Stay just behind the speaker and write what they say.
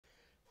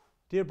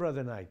Dear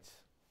Brother Knights,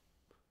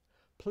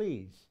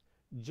 please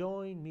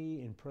join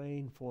me in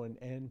praying for an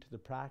end to the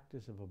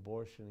practice of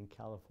abortion in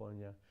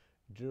California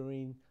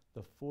during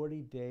the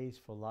 40 Days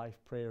for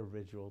Life prayer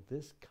ritual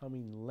this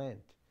coming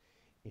Lent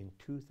in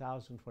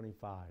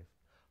 2025,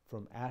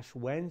 from Ash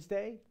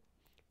Wednesday,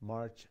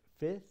 March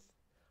 5th,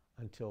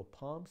 until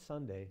Palm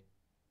Sunday,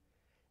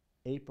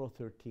 April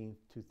 13th,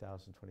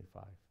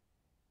 2025.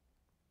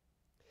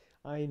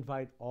 I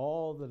invite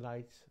all the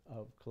Knights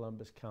of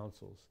Columbus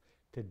councils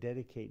to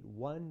dedicate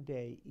one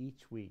day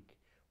each week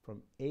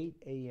from 8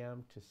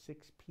 a.m. to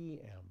 6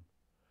 p.m.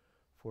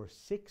 for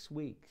 6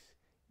 weeks,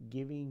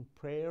 giving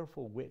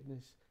prayerful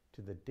witness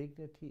to the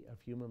dignity of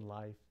human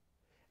life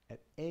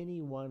at any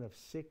one of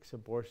 6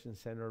 abortion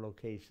center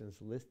locations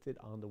listed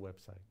on the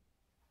website.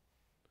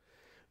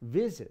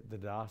 Visit the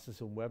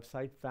diocesan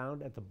website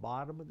found at the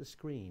bottom of the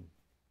screen,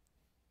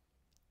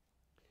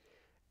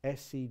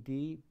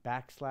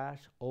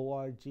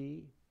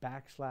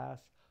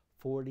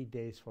 scd.org/40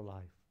 Days for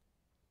Life,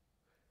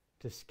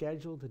 to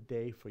schedule the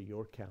day for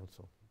your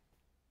council.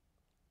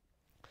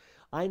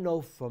 I know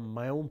from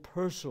my own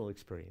personal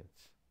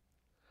experience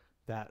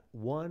that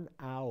 1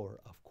 hour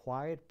of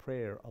quiet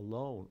prayer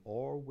alone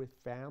or with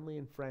family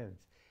and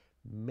friends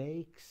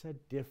makes a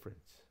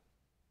difference.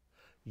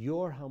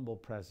 Your humble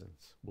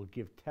presence will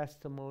give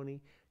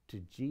testimony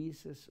to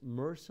Jesus'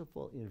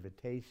 merciful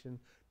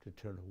invitation to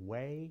turn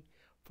away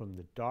from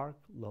the dark,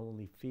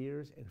 lonely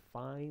fears and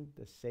find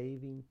the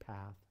saving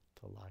path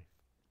to life.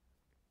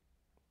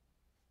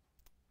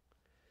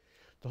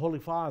 The Holy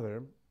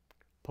Father,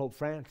 Pope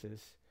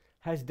Francis,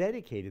 has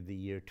dedicated the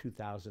year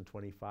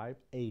 2025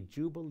 a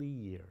Jubilee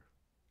year,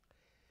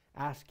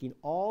 asking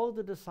all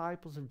the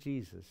disciples of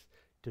Jesus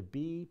to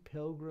be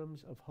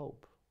pilgrims of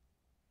hope.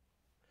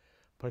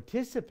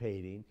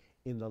 Participating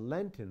in the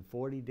Lenten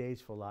 40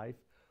 Days for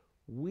Life,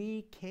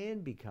 we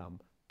can become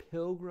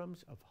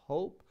pilgrims of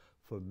hope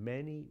for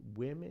many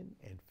women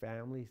and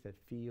families that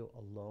feel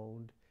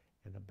alone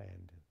and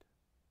abandoned.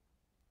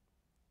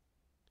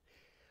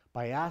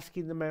 By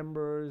asking the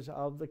members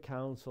of the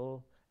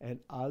council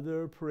and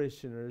other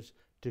parishioners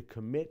to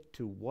commit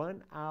to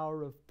 1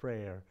 hour of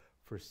prayer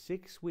for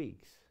 6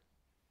 weeks,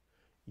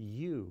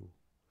 you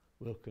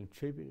will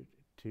contribute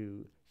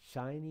to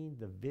shining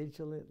the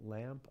vigilant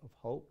lamp of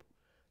hope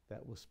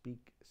that will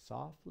speak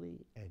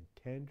softly and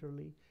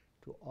tenderly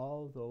to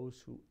all those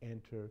who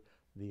enter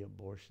the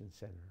abortion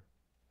center.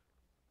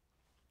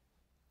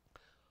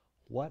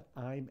 What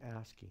I'm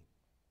asking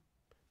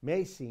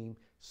may seem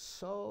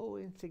so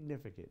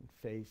insignificant in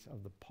face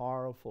of the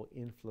powerful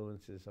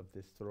influences of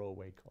this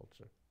throwaway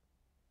culture.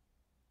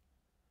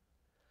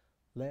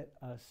 Let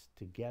us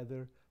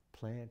together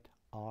plant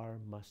our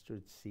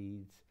mustard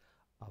seeds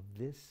of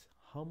this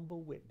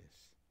humble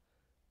witness,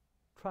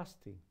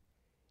 trusting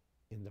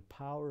in the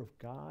power of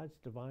God's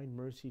divine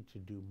mercy to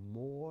do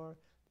more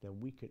than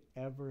we could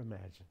ever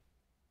imagine.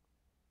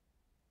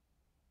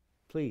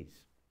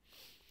 Please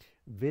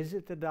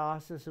visit the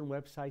diocesan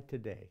website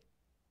today.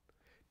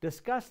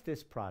 Discuss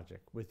this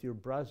project with your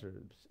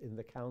brothers in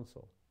the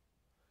council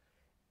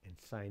and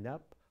sign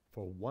up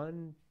for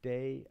 1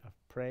 day of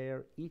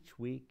prayer each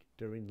week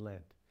during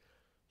Lent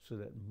so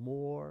that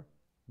more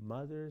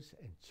mothers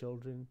and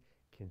children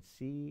can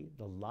see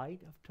the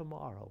light of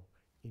tomorrow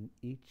in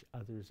each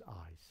other's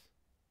eyes.